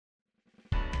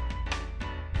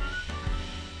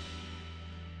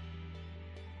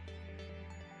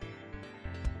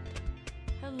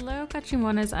Hello,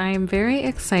 Kachimonas. I am very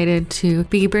excited to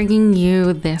be bringing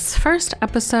you this first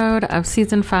episode of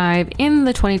Season 5 in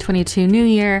the 2022 new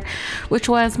year, which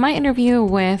was my interview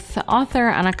with author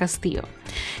Ana Castillo.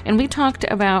 And we talked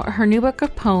about her new book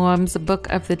of poems, Book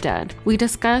of the Dead. We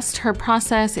discussed her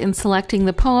process in selecting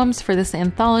the poems for this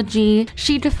anthology.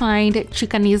 She defined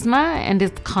Chicanismo and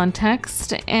its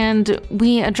context, and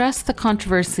we addressed the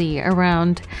controversy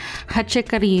around Hache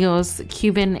Carrillo's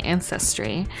Cuban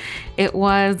ancestry. It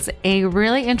was a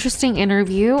really interesting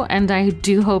interview, and I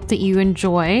do hope that you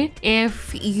enjoy.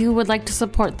 If you would like to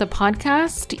support the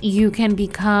podcast, you can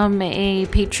become a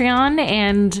Patreon,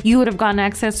 and you would have gotten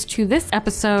access to this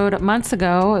episode months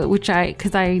ago,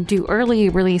 because I do early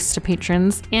release to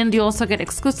patrons, and you also get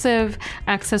exclusive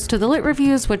access to the lit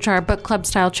reviews, which are book club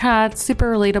style chats,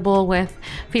 super relatable with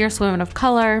fierce women of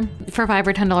color. For $5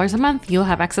 or $10 a month, you'll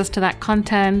have access to that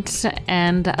content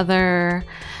and other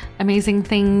amazing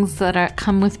things that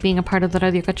come with being a part of the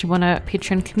Radio Cachimbona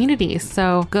Patreon community.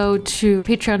 So go to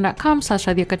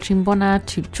patreon.com/Radio Cachimbona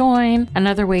to join.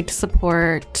 Another way to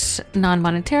support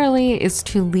non-monetarily is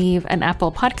to leave an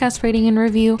Apple podcast rating and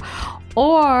review,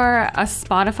 or a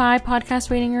Spotify podcast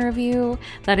rating and review.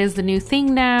 That is the new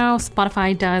thing now.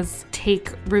 Spotify does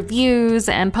take reviews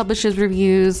and publishes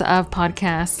reviews of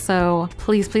podcasts. So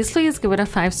please give it a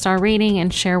 5-star rating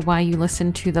and share why you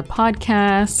listen to the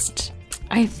podcast.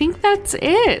 I think that's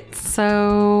it.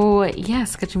 So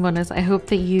yes, Cachimbonas, I hope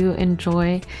that you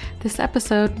enjoy this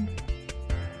episode.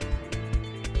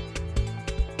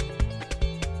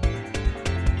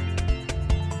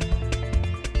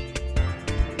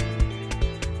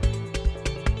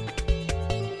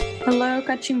 Hello,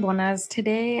 Cachimbonas.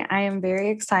 Today I am very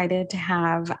excited to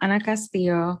have Ana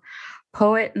Castillo,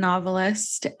 poet,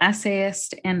 novelist,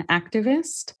 essayist, and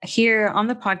activist, here on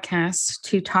the podcast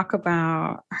to talk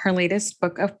about her latest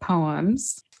book of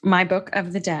poems, My Book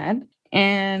of the Dead.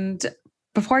 And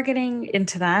before getting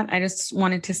into that, I just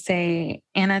wanted to say,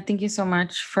 Anna, thank you so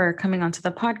much for coming onto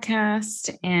the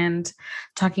podcast and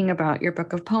talking about your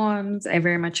book of poems. I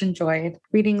very much enjoyed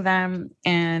reading them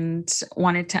and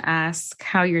wanted to ask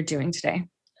how you're doing today.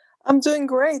 I'm doing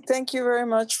great. Thank you very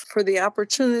much for the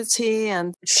opportunity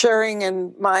and sharing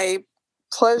in my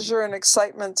pleasure and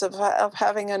excitement of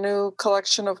having a new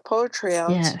collection of poetry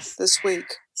out this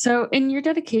week. So in your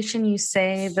dedication, you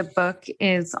say the book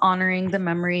is honoring the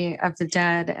memory of the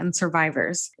dead and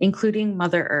survivors, including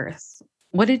Mother Earth.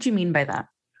 What did you mean by that?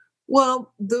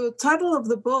 Well, the title of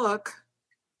the book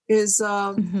is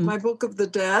My Book of the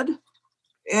Dead.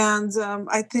 And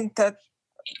I think that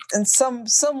in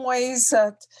some ways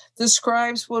that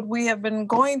describes what we have been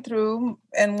going through.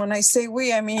 And when I say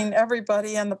we, I mean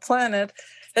everybody on the planet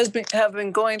have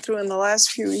been going through in the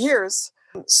last few years.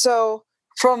 So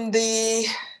from the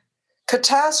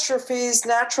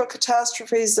natural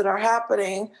catastrophes that are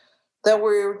happening, that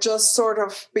we're just sort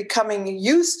of becoming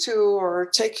used to or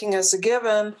taking as a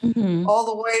given, all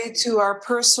the way to our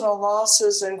personal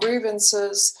losses and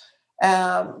grievances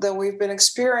that we've been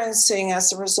experiencing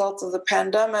as a result of the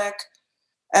pandemic,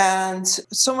 and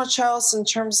so much else in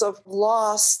terms of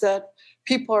loss that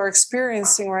people are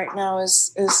experiencing right now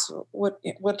is what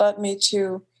led me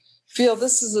to feel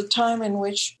this is a time in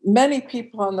which many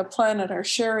people on the planet are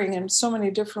sharing in so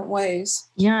many different ways.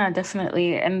 Yeah,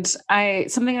 definitely. And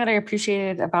something that I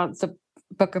appreciated about the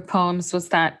book of poems was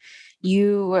that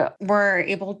you were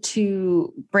able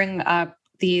to bring up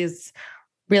these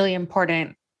really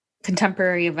important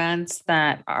contemporary events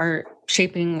that are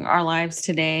shaping our lives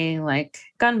today, like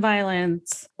gun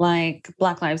violence, like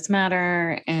Black Lives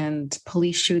Matter, and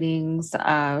police shootings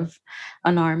of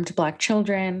unarmed Black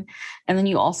children. And then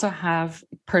you also have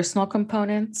personal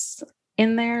components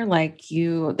in there, like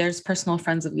there's personal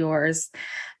friends of yours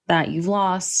that you've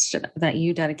lost, that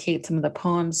you dedicate some of the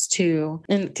poems to.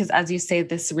 And because, as you say,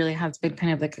 this really has been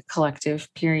kind of like a collective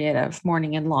period of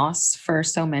mourning and loss for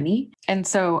so many. And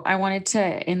so I wanted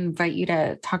to invite you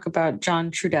to talk about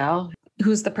John Trudell,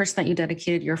 who's the person that you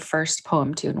dedicated your first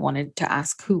poem to, and wanted to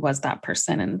ask who was that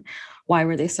person and why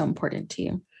were they so important to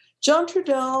you? John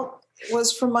Trudell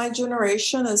was from my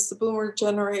generation, as the boomer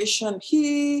generation.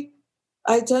 He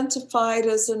identified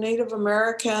as a Native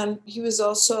American. He was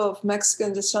also of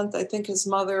Mexican descent. I think his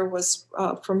mother was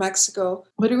from Mexico.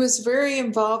 But he was very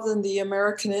involved in the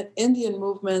American Indian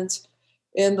movement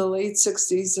in the late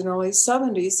 60s and early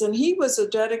 70s. And he was a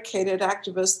dedicated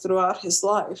activist throughout his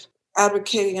life,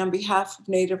 advocating on behalf of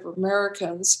Native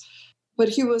Americans. But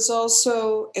he was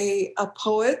also a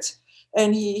poet,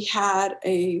 and he had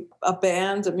a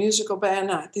band, a musical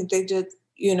band. I think they did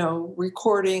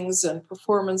recordings and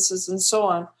performances and so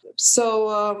on.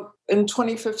 So in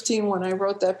 2015, when I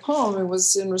wrote that poem, it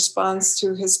was in response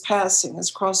to his passing,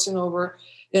 his crossing over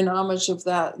in homage of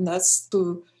that. And that's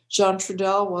who John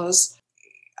Trudell was.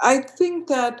 I think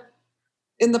that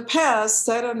in the past,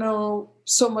 I don't know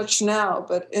so much now,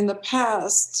 but in the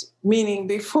past, meaning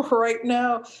before right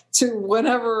now to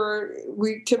whenever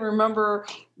we can remember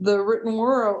the written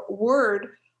word,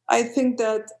 I think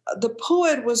that the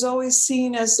poet was always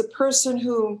seen as the person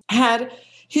who had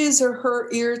his or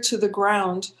her ear to the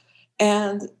ground,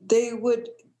 and they would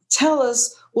tell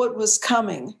us what was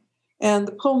coming. And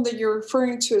the poem that you're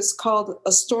referring to is called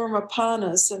A Storm Upon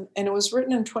Us, and it was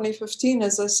written in 2015,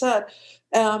 as I said.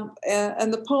 And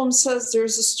the poem says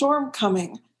there's a storm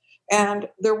coming. And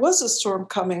there was a storm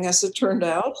coming, as it turned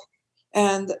out.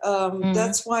 And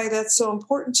that's why that's so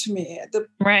important to me.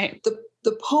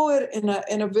 The poet in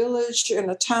a village, in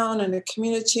a town, in a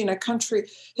community, in a country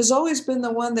has always been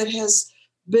the one that has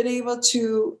been able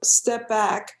to step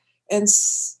back and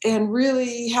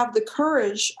really have the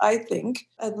courage, I think,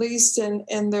 at least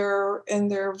in their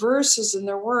verses, in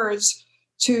their words,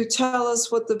 to tell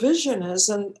us what the vision is.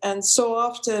 And so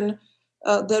often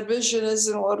that vision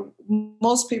isn't what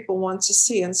most people want to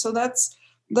see. And so that's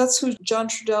who John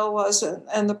Trudell was.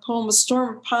 And the poem A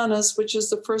Storm Upon Us, which is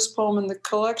the first poem in the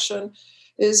collection,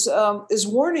 is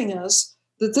warning us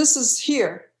that this is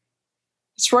here.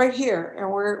 It's right here.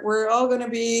 And we're all going to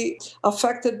be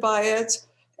affected by it.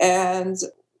 And,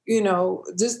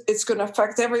 it's going to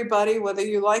affect everybody, whether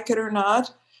you like it or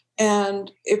not.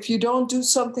 And if you don't do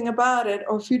something about it,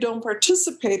 or if you don't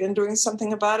participate in doing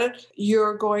something about it,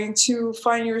 you're going to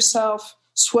find yourself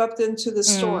swept into the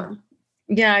storm.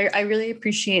 Yeah, I really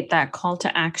appreciate that call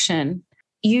to action.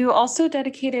 You also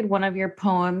dedicated one of your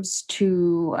poems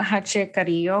to Hache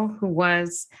Carrillo, who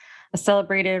was a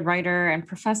celebrated writer and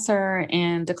professor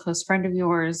and a close friend of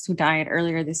yours who died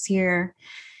earlier this year.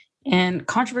 And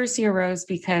controversy arose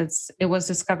because it was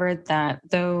discovered that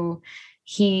though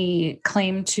he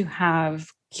claimed to have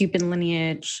Cuban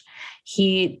lineage,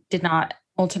 he did not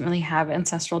ultimately have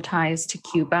ancestral ties to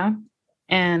Cuba.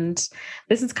 And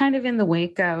this is kind of in the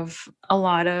wake of a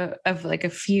lot of like a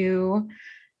few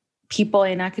people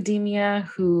in academia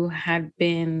who had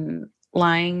been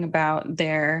lying about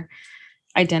their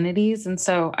identities. And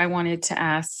so I wanted to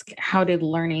ask, how did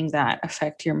learning that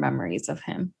affect your memories of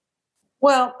him?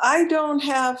 Well, I don't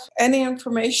have any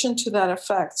information to that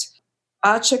effect.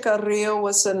 Hache Carrillo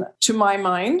was to my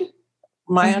mind,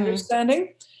 my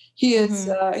understanding, he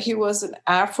was an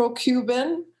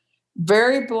Afro-Cuban,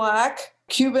 very Black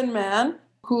Cuban man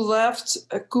who left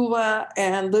Cuba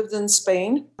and lived in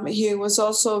Spain. He was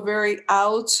also a very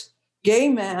out gay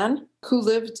man who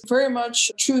lived very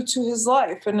much true to his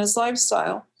life and his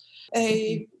lifestyle.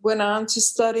 He went on to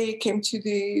study, came to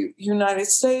the United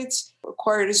States,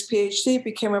 acquired his PhD,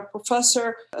 became a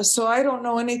professor. So I don't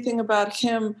know anything about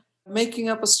him making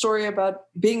up a story about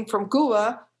being from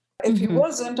Cuba. If he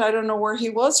wasn't, I don't know where he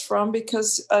was from,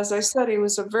 because, as I said, he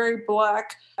was a very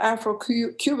Black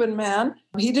Afro-Cuban man.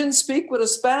 He didn't speak with a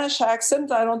Spanish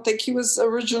accent. I don't think he was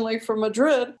originally from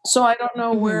Madrid. So I don't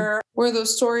know where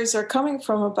those stories are coming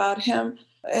from about him.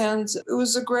 And it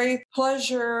was a great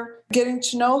pleasure getting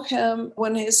to know him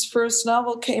when his first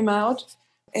novel came out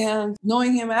and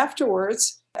knowing him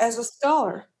afterwards as a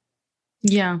scholar.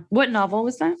 Yeah. What novel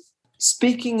was that?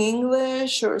 Speaking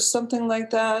English or something like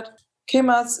that. Came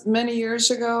out many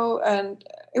years ago, and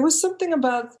it was something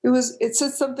about, it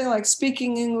said something like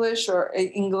speaking English or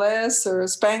Ingles or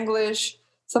Spanglish,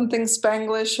 something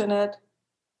Spanglish in it.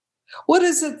 What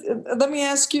is it? Let me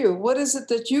ask you, what is it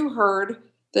that you heard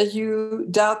that you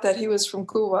doubt that he was from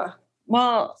Cuba?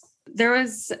 Well, there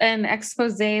was an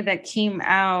expose that came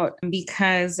out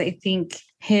because I think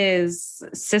his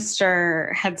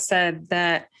sister had said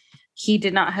that he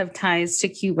did not have ties to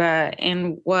Cuba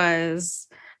and was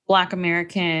Black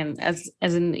American as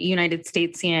in United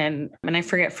Statesian, and I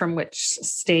forget from which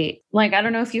state. Like, I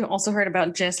don't know if you also heard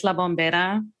about Jess La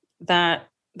Bombera, that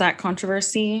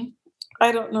controversy.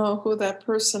 I don't know who that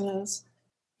person is.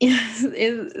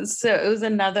 So it was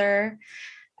another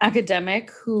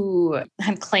academic who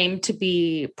had claimed to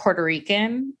be Puerto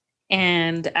Rican,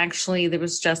 and actually there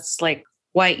was just like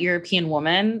white European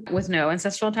woman with no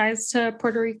ancestral ties to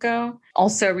Puerto Rico.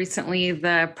 Also recently,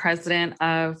 the president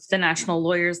of the National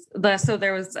Lawyers, so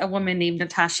there was a woman named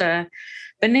Natasha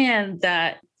Banan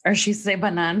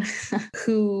Banan,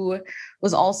 who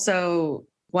was also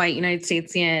white United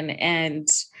Statesian and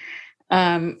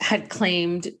had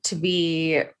claimed to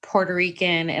be Puerto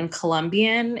Rican and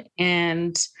Colombian,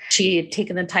 and she had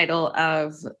taken the title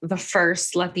of the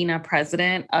first Latina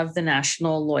president of the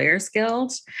National Lawyers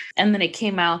Guild. And then it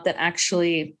came out that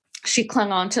actually she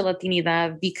clung on to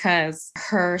Latinidad because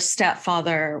her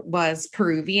stepfather was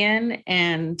Peruvian,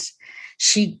 and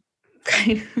she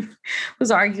kind of was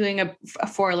arguing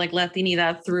for like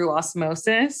Latinidad through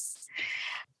osmosis.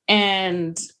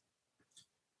 And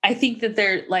I think that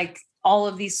they're like all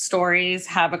of these stories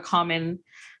have a common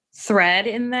thread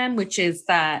in them, which is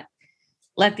that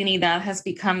Latinidad has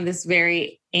become this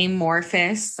very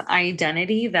amorphous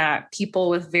identity that people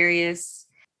with various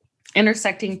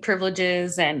intersecting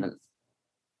privileges and,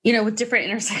 you know, with different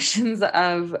intersections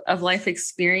of life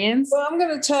experience. Well, I'm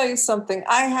going to tell you something.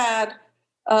 I had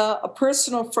a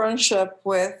personal friendship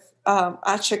with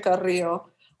Ache Carrillo.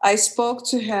 I spoke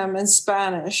to him in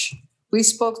Spanish. We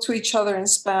spoke to each other in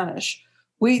Spanish.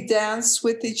 We danced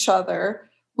with each other.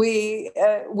 We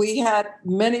had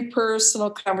many personal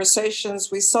conversations.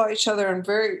 We saw each other on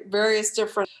various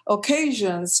different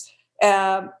occasions.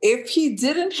 If he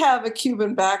didn't have a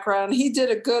Cuban background, he did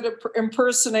a good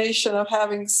impersonation of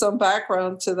having some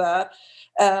background to that.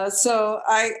 So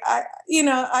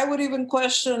I would even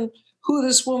question who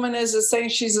this woman is saying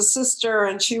she's a sister,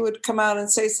 and she would come out and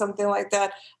say something like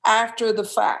that after the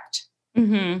fact.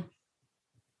 Mm-hmm.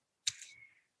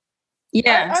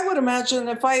 Yeah, I would imagine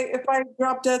if I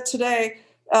drop dead today,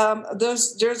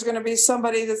 there's going to be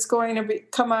somebody that's going to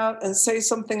come out and say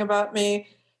something about me,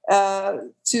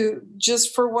 to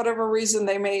just for whatever reason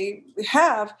they may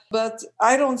have. But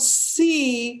I don't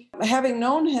see, having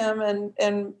known him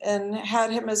and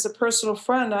had him as a personal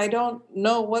friend, I don't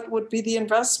know what would be the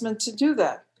investment to do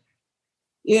that.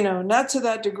 You know, not to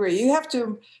that degree. You have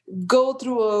to go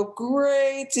through a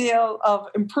great deal of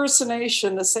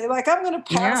impersonation to say, like, I'm going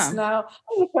to pass now.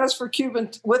 I'm going to pass for Cuban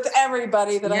with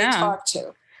everybody that I talk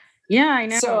to. Yeah, I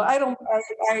know. So I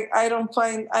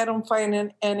don't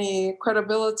find any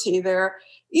credibility there.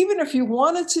 Even if you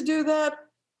wanted to do that,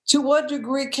 to what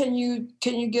degree can you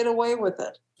get away with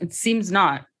it? It seems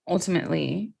not,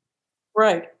 ultimately.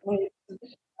 Right.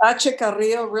 Ache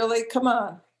Carrillo, really? Come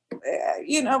on.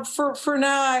 You know, for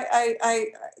now, I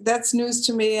that's news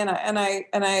to me, and I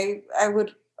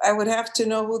would have to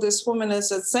know who this woman is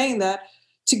that's saying that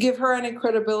to give her any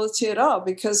credibility at all,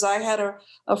 because I had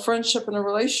a friendship and a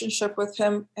relationship with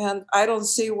him, and I don't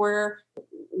see where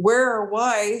or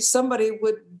why somebody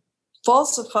would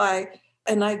falsify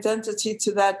an identity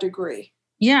to that degree.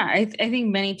 Yeah, I think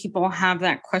many people have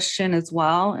that question as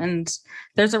well. And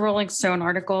there's a Rolling Stone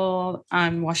article,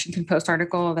 Washington Post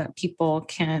article that people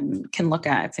can look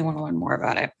at if they want to learn more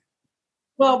about it.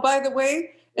 Well, by the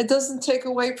way, it doesn't take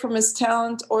away from his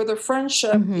talent or the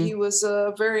friendship. Mm-hmm. He was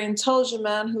a very intelligent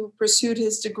man who pursued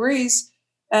his degrees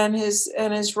and his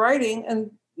writing. And,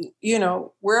 you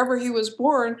know, wherever he was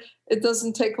born, it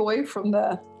doesn't take away from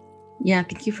that. Yeah,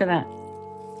 thank you for that.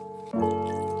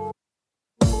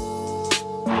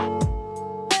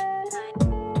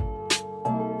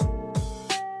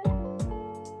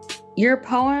 Your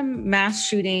poem, Mass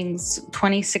Shootings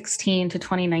 2016 to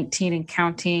 2019 and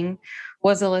Counting,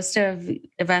 was a list of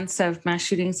events of mass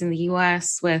shootings in the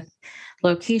U.S. with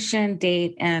location,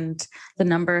 date, and the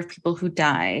number of people who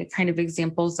die, kind of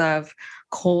examples of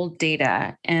cold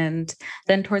data. And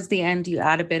then towards the end, you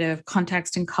add a bit of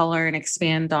context and color and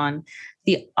expand on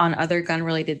other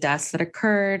gun-related deaths that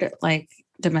occurred, like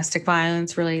domestic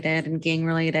violence related and gang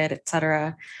related, et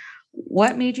cetera.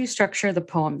 What made you structure the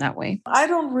poem that way? I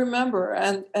don't remember.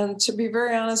 And to be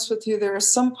very honest with you, there are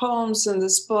some poems in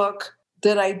this book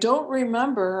that I don't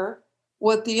remember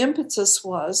what the impetus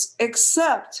was,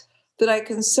 except that I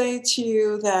can say to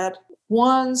you that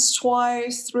once,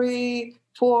 twice, 3,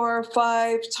 4,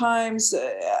 5 times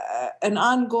an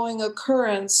ongoing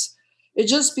occurrence, it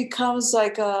just becomes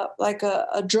like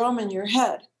a drum in your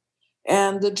head.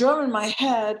 And the drum in my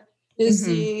head is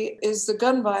the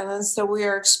gun violence that we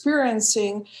are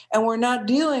experiencing and we're not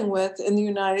dealing with in the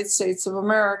United States of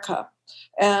America.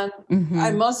 And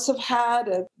I must have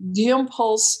had the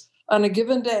impulse on a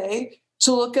given day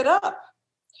to look it up.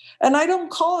 And I don't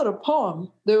call it a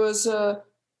poem. It was a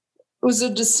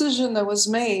decision that was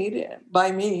made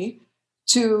by me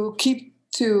to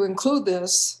include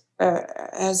this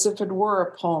as if it were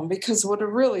a poem, because what it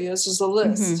really is a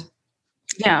list.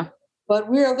 Yeah. But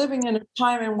we are living in a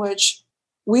time in which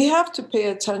we have to pay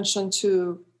attention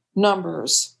to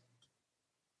numbers.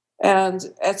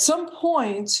 And at some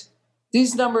point,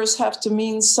 these numbers have to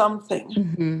mean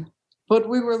something. But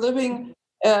we were living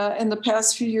in the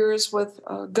past few years with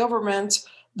a government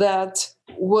that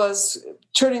was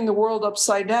turning the world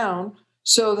upside down,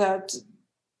 so that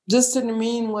this didn't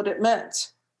mean what it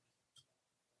meant.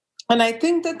 And I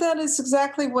think that is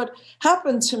exactly what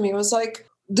happened to me. It was like,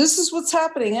 this is what's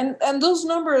happening. And those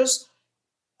numbers,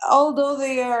 although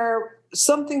they are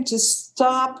something to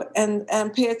stop and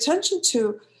pay attention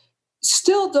to,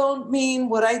 still don't mean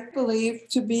what I believe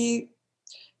to be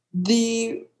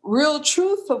the real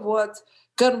truth of what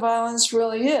gun violence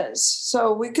really is.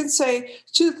 So we could say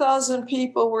 2,000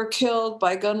 people were killed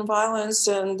by gun violence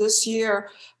in this year,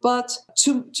 but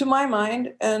to my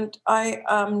mind, and I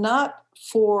am not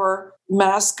for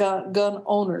mass gun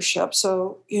ownership.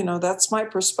 So, that's my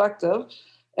perspective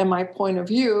and my point of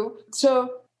view.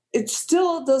 So it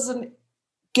still doesn't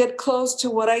get close to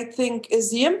what I think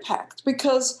is the impact,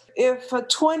 because if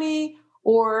 20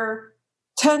 or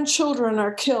 10 children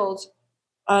are killed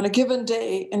on a given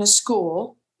day in a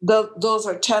school, those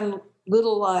are 10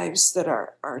 little lives that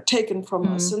are taken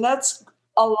from us. And that's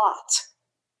a lot.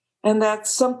 And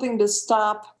that's something to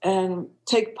stop and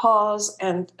take pause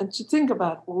and to think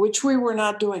about, which we were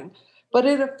not doing. But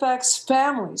it affects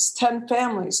families, 10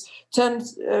 families, 10,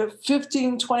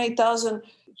 15, 20,000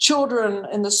 children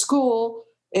in the school,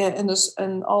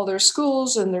 in all their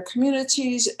schools and their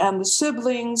communities and the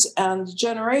siblings and the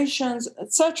generations,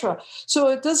 etc. So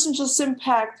it doesn't just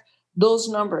impact those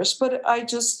numbers, but I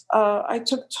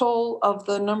took toll of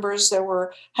the numbers that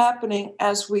were happening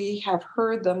as we have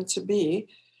heard them to be.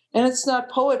 And it's not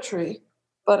poetry,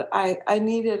 but I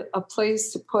needed a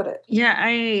place to put it. Yeah,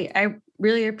 I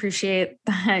really appreciate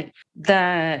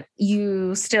that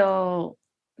you still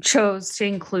chose to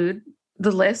include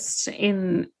the list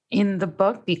in the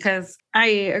book, because I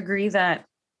agree that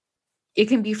it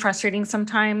can be frustrating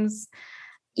sometimes,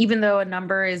 even though a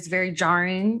number is very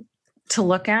jarring to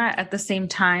look at the same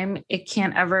time, it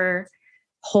can't ever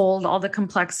hold all the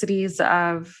complexities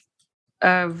of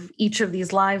each of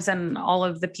these lives and all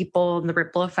of the people and the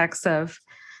ripple effects of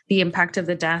the impact of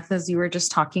the death, as you were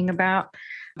just talking about.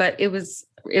 But it was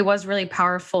really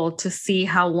powerful to see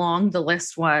how long the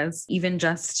list was, even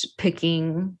just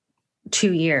picking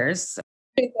 2 years.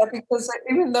 Because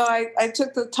even though I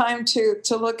took the time to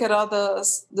look at all the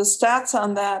stats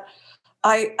on that,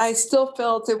 I still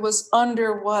felt it was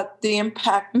under what the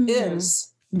impact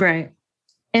is. Right.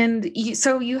 And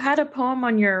so you had a poem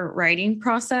on your writing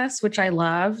process, which I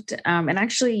loved. And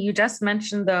actually, you just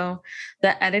mentioned, though,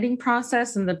 the editing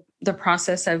process and the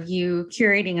process of you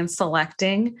curating and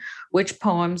selecting which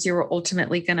poems you were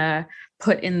ultimately going to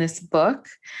put in this book.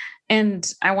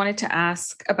 And I wanted to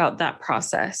ask about that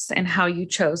process and how you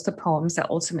chose the poems that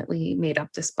ultimately made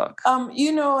up this book.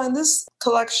 In this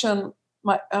collection,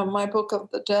 my Book of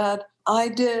the Dead, I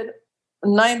did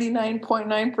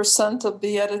 99.9% of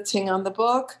the editing on the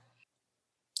book.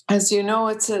 As you know,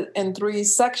 it's in 3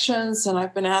 sections, and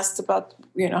I've been asked about,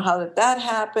 how did that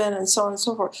happen, and so on and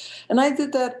so forth. And I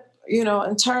did that,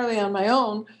 entirely on my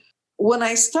own. When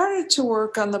I started to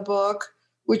work on the book,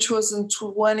 which was in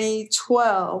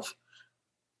 2012,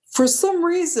 for some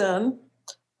reason,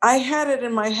 I had it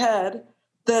in my head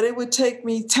that it would take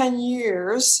me 10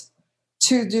 years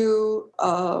to do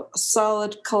a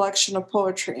solid collection of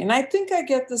poetry. And I think I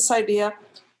get this idea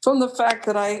from the fact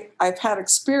that I've had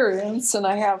experience and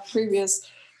I have previous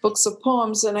books of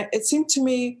poems. And it seemed to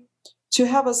me to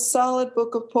have a solid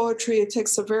book of poetry, it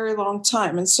takes a very long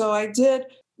time. And so I did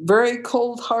very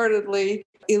cold-heartedly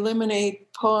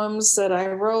eliminate poems that I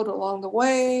wrote along the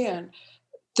way and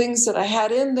things that I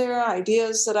had in there,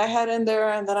 ideas that I had in there,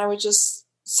 and then I would just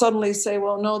suddenly say,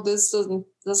 well, no, this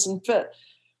doesn't fit.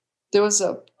 There was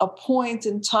a point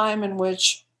in time in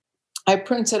which I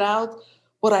printed out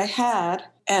what I had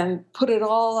and put it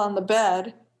all on the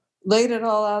bed, laid it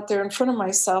all out there in front of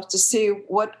myself to see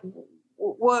what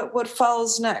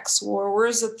follows next, or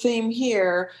where's the theme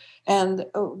here. And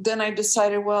then I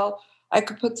decided, well, I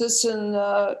could put this in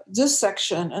this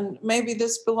section, and maybe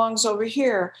this belongs over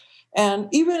here. And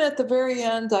even at the very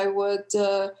end, I would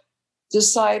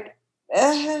decide,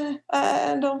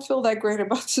 I don't feel that great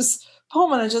about this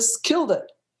poem, and I just killed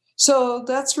it. So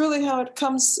that's really how it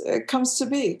comes to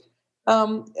be.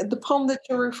 The poem that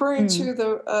you're referring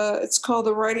to, it's called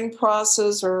The Writing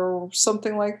Process or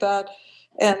something like that.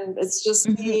 And it's just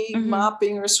me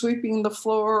mopping or sweeping the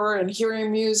floor and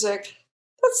hearing music.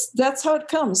 That's how it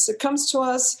comes. It comes to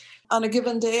us on a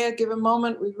given day, a given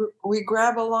moment. We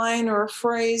grab a line or a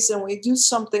phrase and we do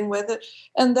something with it.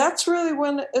 And that's really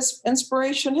when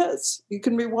inspiration hits. You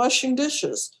can be washing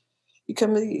dishes. You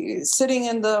can be sitting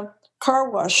in the car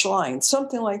wash line,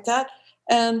 something like that.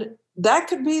 And that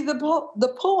could be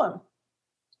the poem.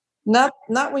 Not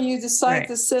when you decide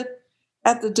to sit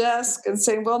at the desk and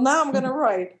say, well, now I'm going to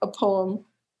write a poem.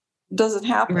 It doesn't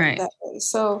happen that way.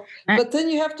 So, but then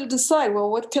you have to decide, well,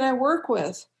 what can I work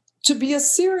with? To be a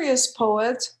serious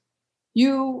poet,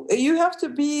 you have to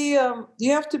be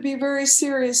very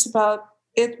serious about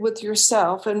it with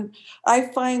yourself. And I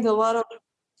find a lot of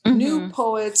new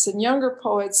poets and younger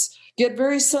poets get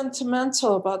very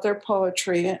sentimental about their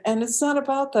poetry. And it's not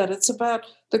about that. It's about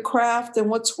the craft and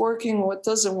what's working and what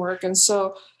doesn't work. And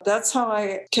so that's how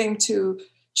I came to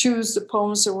choose the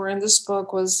poems that were in this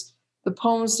book, was the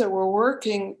poems that were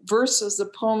working versus the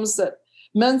poems that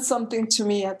meant something to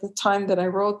me at the time that I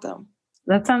wrote them.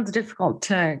 That sounds difficult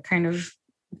to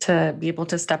be able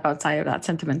to step outside of that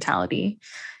sentimentality,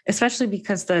 especially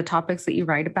because the topics that you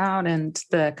write about and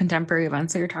the contemporary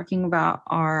events that you're talking about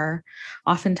are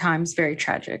oftentimes very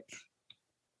tragic.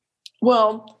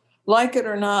 Well, like it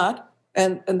or not,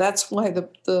 and that's why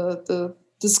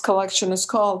this collection is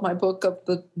called My Book of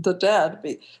the Dead.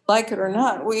 Like it or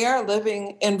not, we are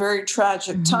living in very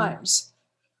tragic times.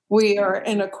 We are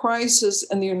in a crisis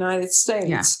in the United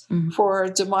States for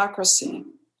democracy.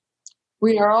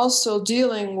 We are also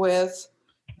dealing with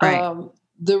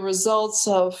the results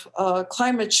of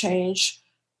climate change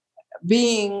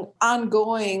being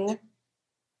ongoing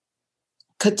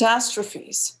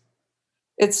catastrophes.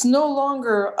 It's no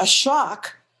longer a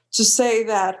shock to say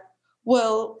that,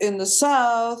 well, in the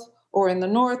South or in the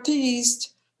Northeast,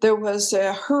 there was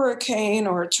a hurricane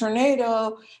or a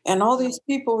tornado and all these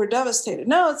people were devastated.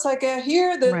 No, it's like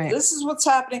here, this is what's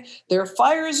happening. There are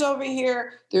fires over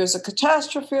here. There's a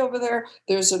catastrophe over there.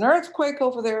 There's an earthquake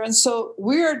over there. And so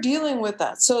we are dealing with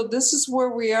that. So this is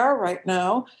where we are right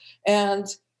now. And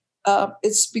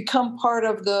it's become part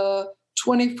of the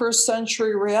 21st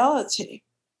century reality.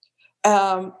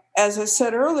 As I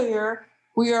said earlier,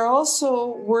 we are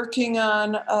also working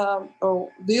on or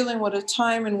dealing with a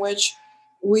time in which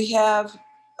we have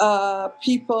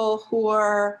people who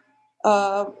are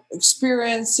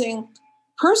experiencing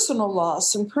personal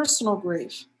loss and personal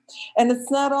grief. And it's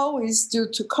not always due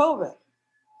to COVID.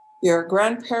 Your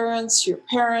grandparents, your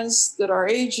parents that are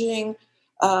aging,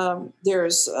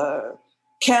 there's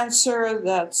cancer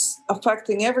that's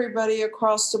affecting everybody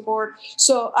across the board.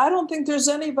 So I don't think there's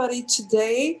anybody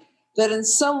today that in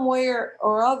some way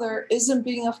or other isn't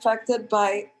being affected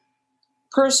by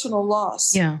personal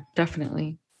loss. Yeah,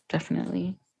 definitely.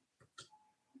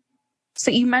 So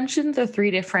you mentioned the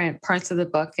 3 different parts of the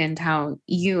book and how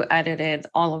you edited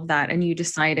all of that and you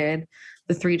decided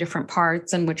the 3 different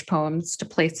parts and which poems to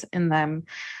place in them.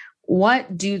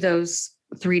 What do those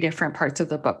 3 different parts of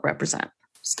the book represent?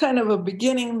 It's kind of a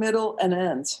beginning, middle, and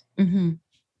end.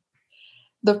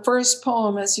 The first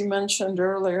poem, as you mentioned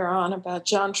earlier on about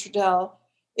John Trudell,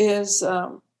 is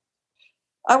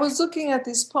I was looking at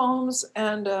these poems,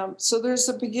 and so there's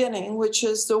the beginning, which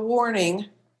is the warning.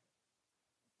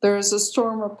 There is a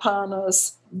storm upon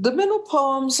us. The middle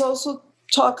poems also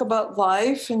talk about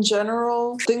life in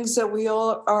general, things that we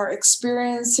all are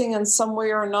experiencing in some way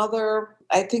or another.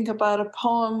 I think about a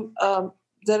poem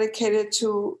dedicated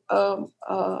to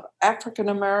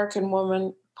African-American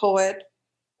woman poet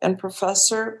and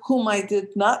professor whom I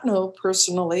did not know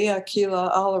personally, Akilah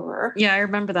Oliver. Yeah, I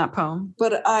remember that poem.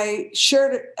 But I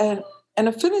shared an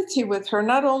affinity with her,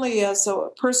 not only as a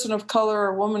person of color,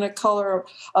 a woman of color,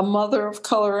 a mother of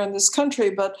color in this country,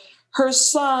 but her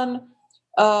son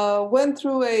went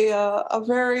through a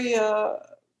very,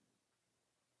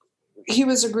 he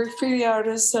was a graffiti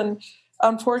artist, and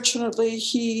unfortunately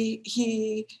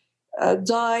he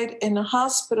died in a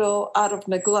hospital out of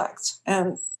neglect.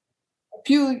 And a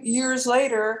few years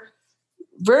later,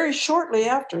 very shortly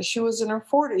after, she was in her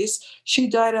 40s, she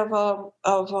died of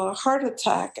a heart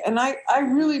attack. And I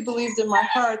really believed in my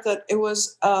heart that it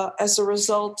was as a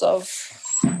result of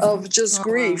just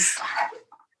grief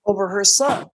over her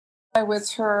son.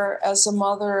 With her as a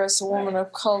mother, as a woman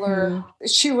of color.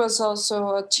 She was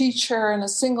also a teacher and a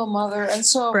single mother. And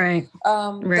so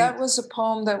that was a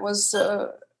poem that was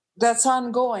that's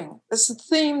ongoing. It's a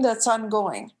theme that's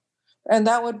ongoing. And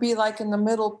that would be like in the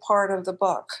middle part of the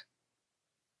book.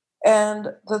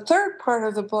 And the third part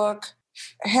of the book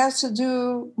has to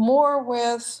do more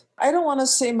with, I don't want to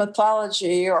say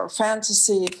mythology or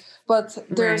fantasy, but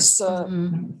there's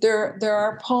there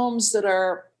are poems that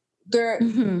are there.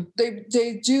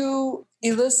 They do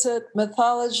elicit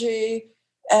mythology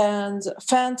and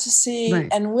fantasy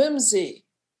and whimsy.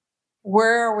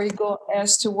 Where are we going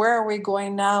as to where are we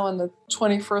going now in the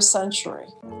 21st century?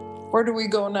 Where do we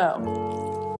go now?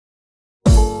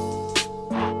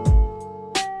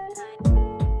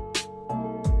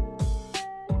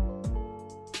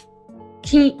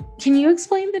 Can you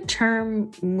explain the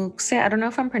term muxe? I don't know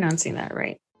if I'm pronouncing that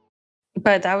right,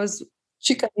 but that was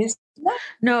Chicanista?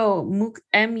 No,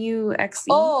 M-U-X-E.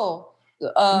 Oh,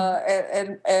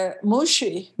 and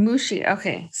mushi. Mushi.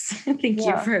 Okay,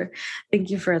 thank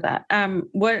you for that.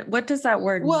 What does that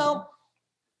word mean? Well,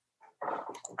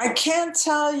 I can't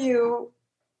tell you.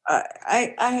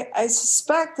 I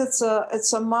suspect it's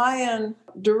a Mayan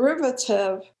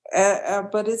derivative,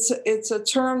 but it's a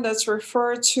term that's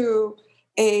referred to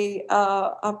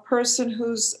a person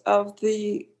who's of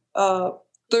the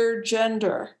third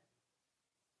gender,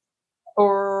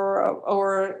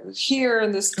 or here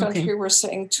in this country we're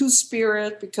saying two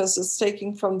spirit because it's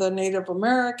taking from the Native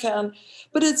American,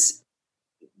 but it's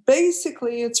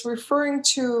basically it's referring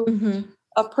to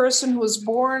a person who was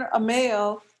born a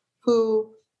male who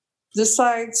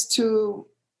decides to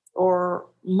or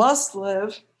must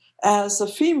live as a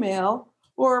female,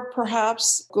 or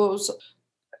perhaps goes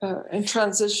and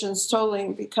transitions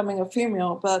totally becoming a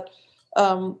female. But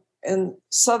in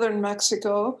southern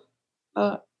Mexico,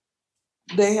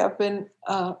 they have been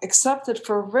accepted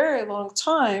for a very long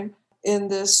time in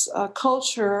this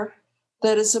culture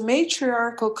that is a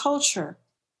matriarchal culture.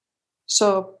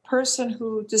 So a person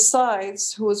who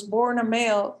was born a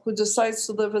male, who decides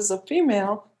to live as a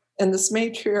female in this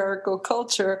matriarchal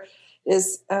culture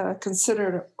is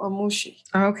considered a mushi.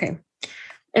 Okay.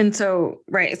 And so,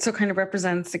 right, so kind of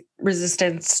represents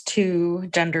resistance to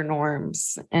gender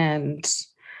norms. And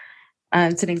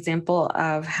it's an example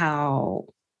of how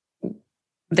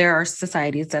there are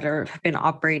societies that have been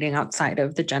operating outside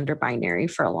of the gender binary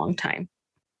for a long time.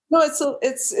 No,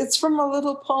 it's from a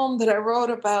little poem that I wrote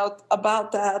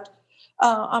about that.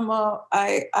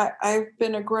 I've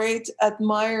been a great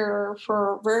admirer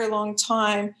for a very long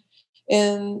time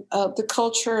in the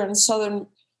culture in southern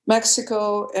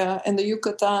Mexico, in the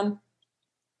Yucatan,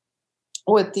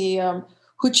 with the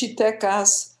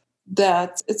Juchitecas.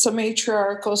 That it's a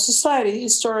matriarchal society,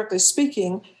 historically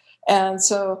speaking, and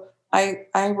so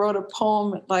I wrote a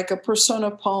poem, like a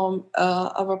persona poem,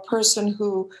 of a person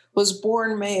who was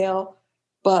born male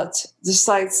but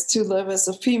decides to live as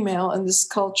a female in this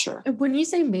culture. When you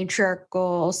say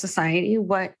matriarchal society,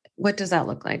 what does that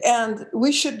look like? And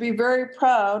we should be very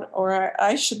proud, or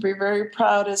I should be very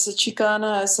proud as a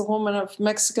Chicana, as a woman of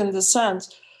Mexican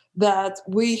descent, that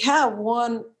we have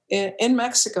one in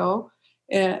Mexico,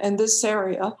 in this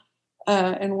area.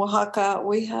 In Oaxaca,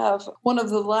 we have one of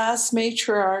the last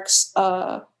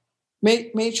matriarchal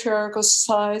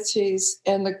societies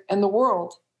in the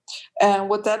world. And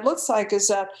what that looks like is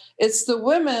that it's the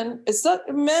women, it's not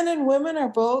men and women are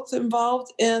both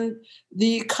involved in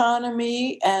the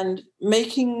economy and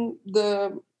making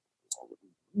the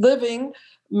living.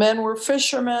 Men were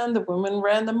fishermen, the women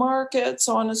ran the market,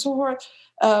 so on and so forth.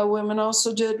 Women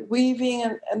also did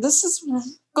weaving, and this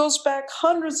goes back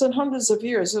hundreds and hundreds of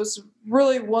years. It was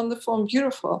really wonderful and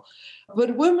beautiful.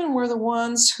 But women were the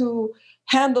ones who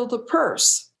handled the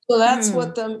purse. So that's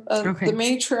what the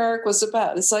matriarch was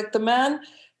about. It's like the man,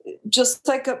 just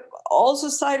like all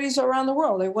societies around the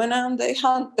world, they went out and they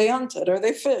hunted or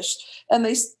they fished, and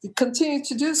they continue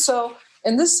to do so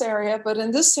in this area. But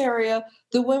in this area,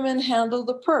 the women handled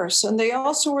the purse, and they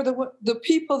also were the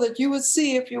people that you would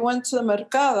see if you went to the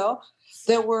mercado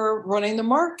that were running the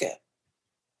market.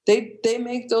 They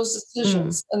make those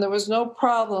decisions, and there was no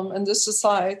problem in this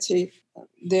society.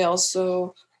 They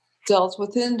also dealt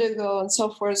with indigo and so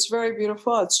forth. It's very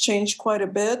beautiful. It's changed quite a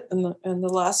bit in the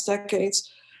last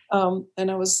decades, and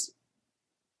I was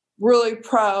really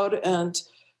proud and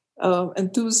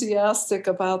enthusiastic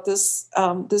about this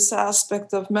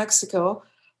aspect of Mexico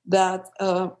that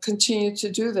continue to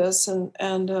do this,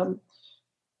 and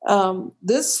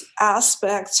this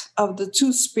aspect of the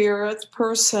two-spirit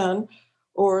person,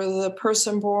 or the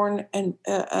person born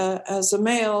as a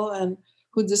male and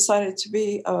who decided to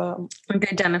be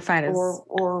identified as,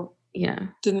 or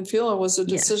didn't feel it was a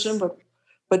decision,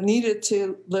 but needed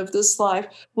to live this life,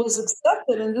 was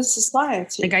accepted in this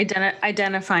society. Like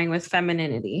identifying with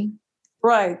femininity.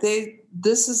 Right. They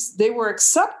were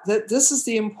accepted. This is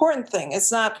the important thing.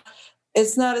 It's not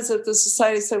as if the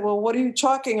society said, "Well, what are you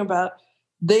talking about?"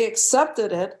 They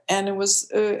accepted it, and it was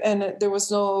there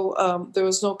was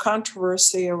no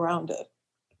controversy around it.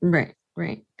 Right.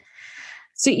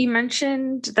 So you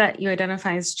mentioned that you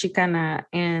identify as Chicana,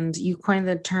 and you coined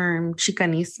the term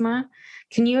Chicanismo.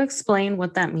 Can you explain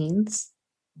what that means?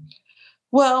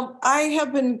 Well, I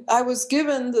was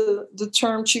given the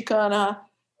term Chicana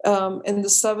in the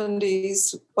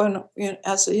 70s when,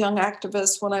 as a young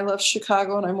activist, when I left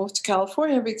Chicago and I moved to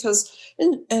California, because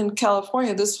in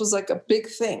California this was like a big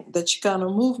thing, the Chicano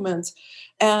movement,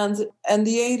 and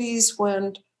the 80s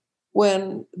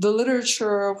when the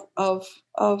literature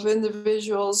of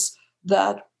individuals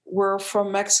that were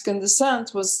from Mexican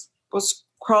descent was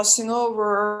crossing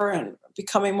over and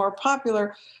becoming more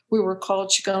popular, we were called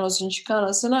Chicanos and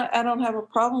Chicanas. And I don't have a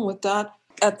problem with that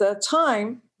at that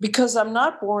time, because I'm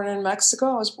not born in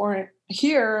Mexico. I was born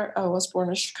here. I was born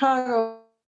in Chicago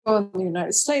in the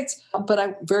United States, but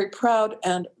I'm very proud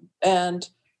and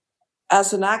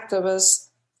as an activist,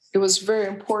 it was very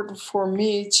important for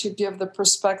me to give the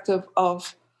perspective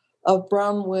of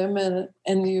brown women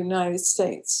in the United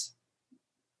States,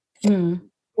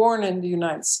 born in the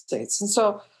United States. And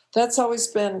so that's always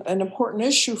been an important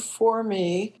issue for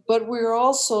me. But we're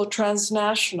also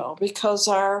transnational because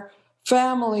our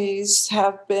families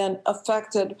have been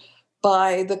affected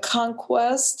by the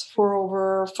conquest for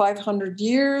over 500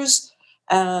 years.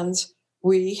 And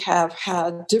we have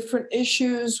had different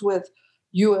issues with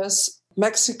U.S.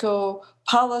 Mexico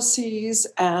policies,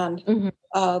 and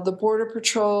the Border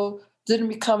Patrol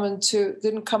didn't come into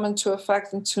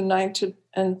effect until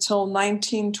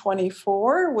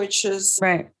 1924, which is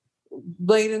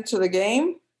late into the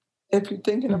game. If you're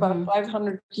thinking about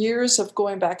 500 years of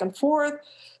going back and forth,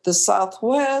 the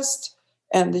Southwest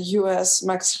and the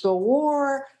U.S.-Mexico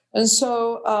War. And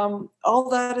so all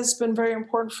that has been very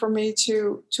important for me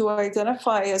to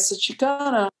identify as a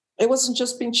Chicana. It wasn't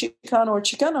just being Chicano or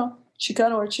Chicana.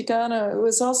 It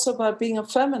was also about being a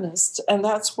feminist. And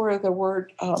that's where the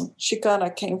word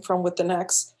Chicana came from with an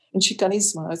X in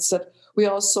Chicanismo. It's that we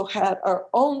also had our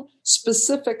own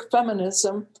specific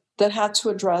feminism that had to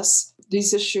address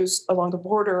these issues along the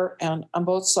border and on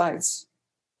both sides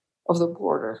of the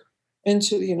border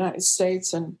into the United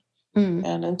States and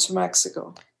into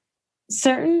Mexico.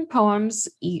 Certain poems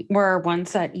were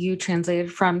ones that you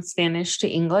translated from Spanish to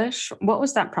English. What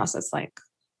was that process like?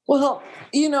 Well,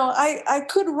 I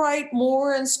could write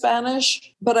more in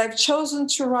Spanish, but I've chosen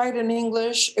to write in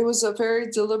English. It was a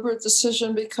very deliberate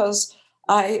decision because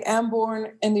I am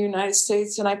born in the United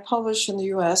States and I publish in the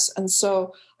U.S. And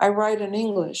so I write in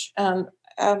English. And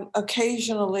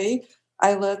occasionally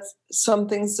I let some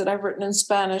things that I've written in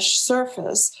Spanish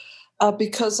surface.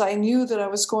 Because I knew that I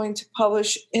was going to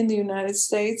publish in the United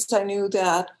States. I knew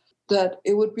that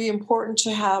it would be important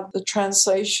to have the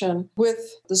translation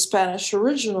with the Spanish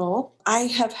original. I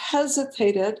have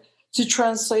hesitated to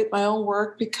translate my own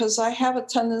work because I have a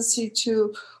tendency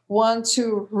to want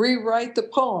to rewrite the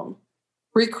poem,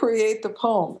 recreate the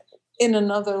poem in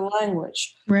another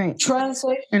language. Right.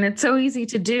 Translate. And it's so easy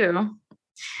to do.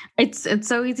 It's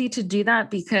so easy to do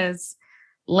that because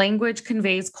language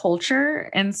conveys culture.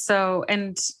 And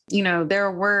there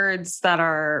are words that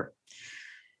are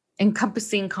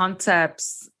encompassing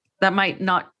concepts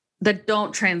that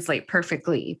don't translate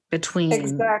perfectly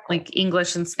between like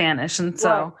English and Spanish. And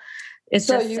so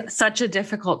it's such a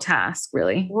difficult task,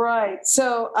 really. Right.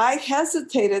 So I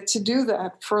hesitated to do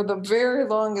that for the very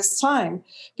longest time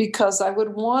because I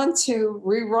would want to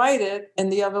rewrite it in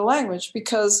the other language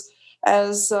because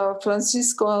as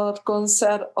Francisco Alarcón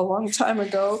said a long time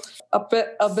ago, a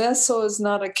beso is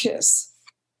not a kiss.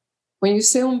 When you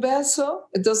say un beso,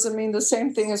 it doesn't mean the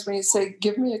same thing as when you say,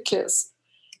 give me a kiss.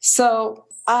 So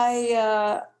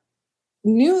I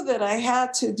knew that I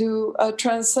had to do a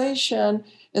translation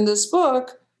in this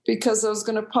book because I was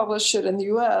going to publish it in the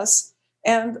U.S.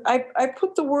 And I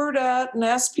put the word out and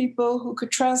asked people who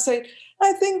could translate.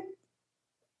 I think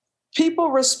people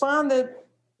responded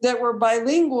that were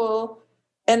bilingual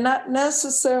and not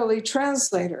necessarily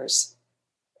translators.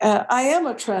 I am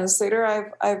a translator.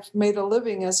 I've made a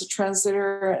living as a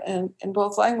translator in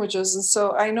both languages. And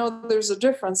so I know there's a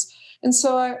difference. And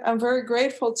so I'm very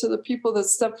grateful to the people that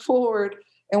stepped forward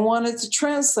and wanted to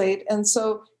translate. And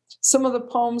so some of the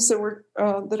poems that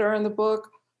are in the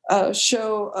book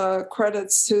show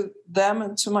credits to them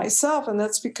and to myself. And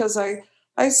that's because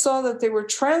I saw that they were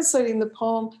translating the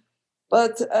poem.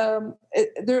 But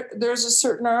there's a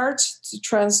certain art to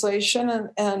translation,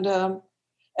 and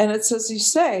it's as you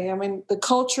say. I mean, the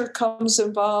culture comes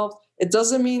involved. It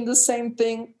doesn't mean the same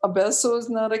thing. A beso is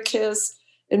not a kiss.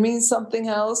 It means something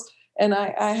else. And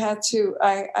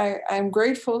I'm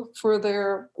grateful for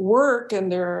their work and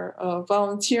their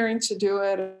volunteering to do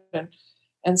it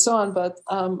and so on. But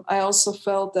I also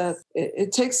felt that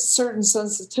it takes a certain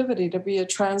sensitivity to be a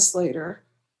translator.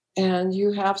 And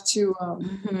you have to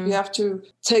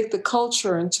take the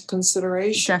culture into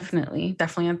consideration. Definitely.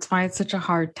 That's why it's such a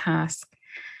hard task.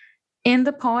 In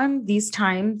the poem, These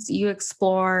Times, you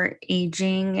explore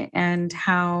aging and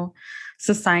how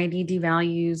society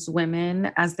devalues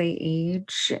women as they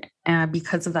age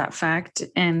because of that fact.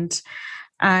 And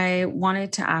I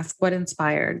wanted to ask what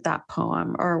inspired that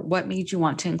poem, or what made you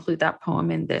want to include that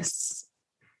poem in this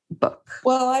book?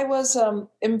 Well, I was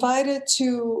invited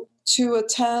to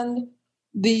attend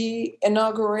the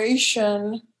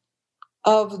inauguration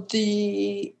of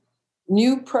the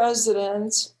new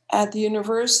president at the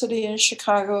university in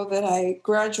Chicago that I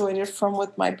graduated from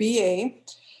with my BA.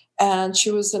 And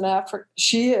she was and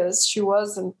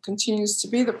continues to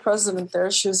be the president there.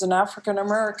 She was an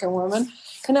African-American woman.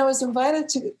 And I was invited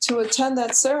to attend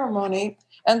that ceremony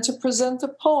and to present a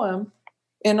poem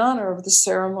in honor of the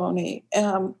ceremony.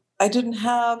 I didn't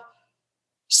have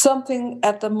something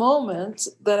at the moment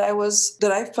that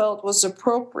I felt was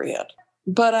appropriate,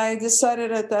 but I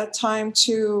decided at that time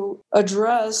to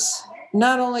address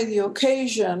not only the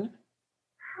occasion,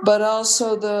 but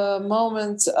also the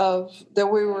moment that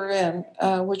we were in,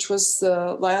 which was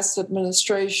the last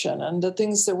administration and the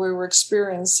things that we were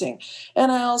experiencing.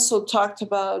 And I also talked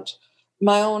about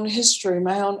my own history,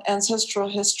 my own ancestral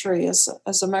history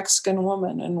as a Mexican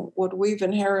woman and what we've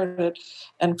inherited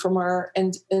and from our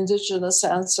indigenous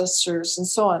ancestors and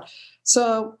so on.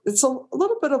 So it's a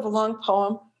little bit of a long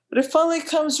poem, but it finally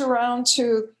comes around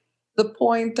to the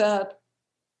point that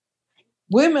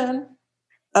women,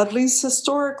 at least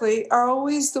historically, are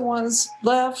always the ones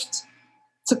left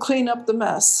to clean up the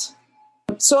mess.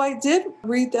 So I did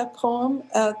read that poem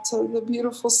at the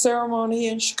beautiful ceremony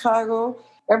in Chicago.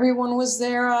 Everyone was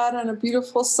there out on a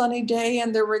beautiful sunny day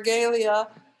in their regalia.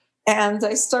 And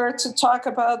I started to talk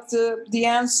about the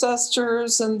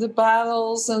ancestors and the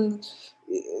battles and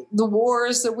the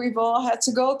wars that we've all had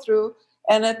to go through.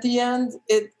 And at the end,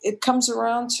 it comes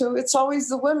around to it's always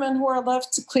the women who are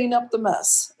left to clean up the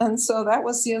mess. And so that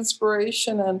was the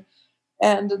inspiration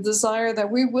and the desire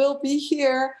that we will be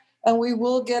here and we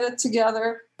will get it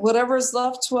together. Whatever is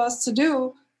left to us to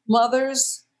do,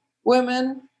 mothers,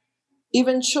 women,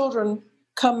 even children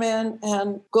come in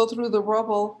and go through the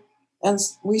rubble and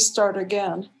we start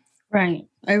again. Right.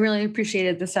 I really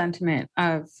appreciated the sentiment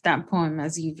of that poem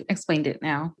as you've explained it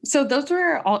now. So those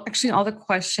were all the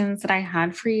questions that I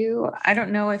had for you. I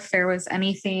don't know if there was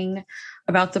anything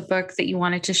about the book that you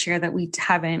wanted to share that we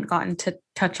haven't gotten to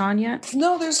touch on yet.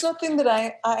 No, there's nothing that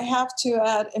I have to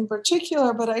add in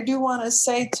particular, but I do want to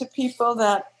say to people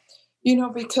that,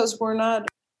 because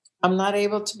I'm not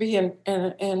able to be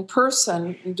in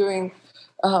person doing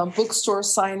bookstore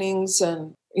signings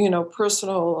and,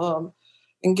 personal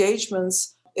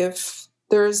engagements. If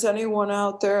there's anyone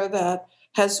out there that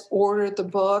has ordered the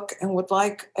book and would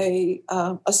like a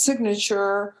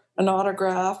signature, an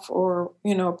autograph, or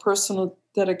personal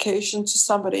dedication to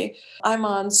somebody, I'm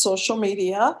on social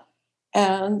media,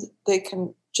 and they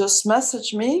can just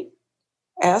message me,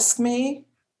 ask me,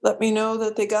 let me know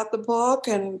that they got the book,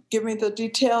 and give me the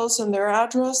details and their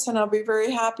address, and I'll be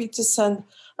very happy to send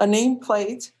a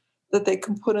nameplate that they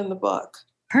can put in the book.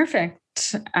 Perfect.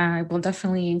 I will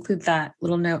definitely include that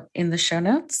little note in the show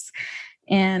notes.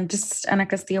 And just, Ana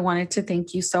Castillo, wanted to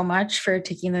thank you so much for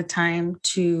taking the time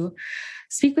to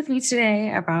speak with me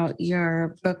today about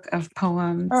your book of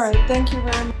poems. All right. Thank you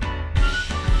very much.